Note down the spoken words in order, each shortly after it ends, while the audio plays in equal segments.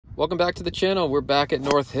Welcome back to the channel. We're back at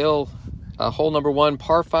North Hill, hole number 1,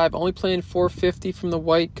 par 5. Only playing 450 from the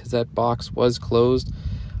white because that box was closed.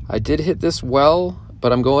 I did hit this well,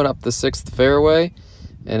 but I'm going up the 6th fairway,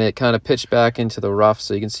 and it kind of pitched back into the rough.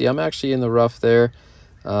 So you can see I'm actually in the rough there,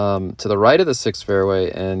 to the right of the 6th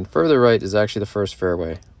fairway, and further right is actually the 1st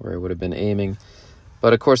fairway where I would have been aiming.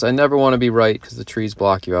 But of course, I never want to be right because the trees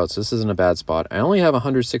block you out. So this isn't a bad spot. I only have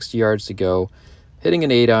 160 yards to go, hitting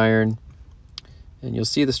an 8-iron. And you'll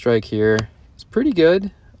see the strike here. It's pretty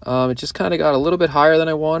good. It just kind of got a little bit higher than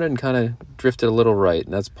I wanted and kind of drifted a little right.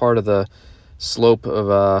 And that's part of the slope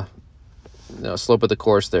of slope of the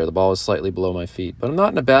course there. The ball is slightly below my feet. But I'm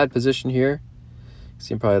not in a bad position here. You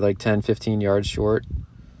see I'm probably like 10, 15 yards short.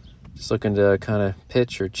 Just looking to kind of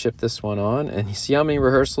pitch or chip this one on. And you see how many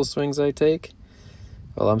rehearsal swings I take?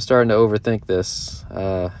 Well, I'm starting to overthink this.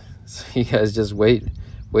 So you guys just wait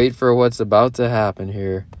for what's about to happen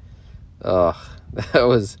here. Ugh, that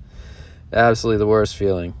was absolutely the worst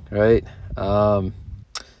feeling, right?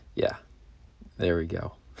 Yeah, there we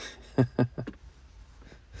go.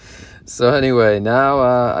 So anyway, now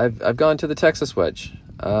I've gone to the Texas wedge.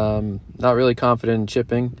 Not really confident in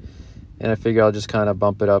chipping, and I figure I'll just kind of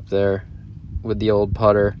bump it up there with the old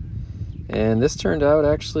putter. And this turned out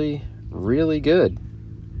actually really good.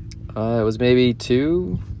 It was maybe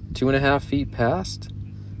 2.5 feet past,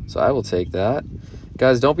 so I will take that.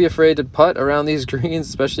 Guys, don't be afraid to putt around these greens,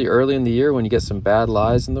 especially early in the year when you get some bad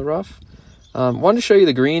lies in the rough. Wanted to show you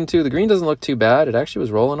the green too. The green doesn't look too bad. It actually was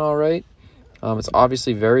rolling all right. It's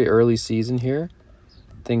obviously very early season here.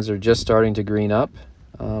 Things are just starting to green up,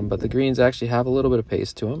 but the greens actually have a little bit of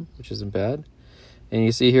pace to them, which isn't bad. And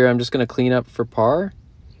you see here, I'm just going to clean up for par.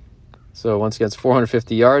 So once again, it's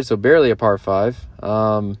 450 yards, so barely a par 5.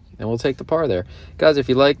 And we'll take the par there. Guys, if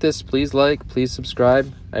you like this, please like, please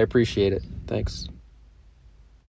subscribe. I appreciate it. Thanks.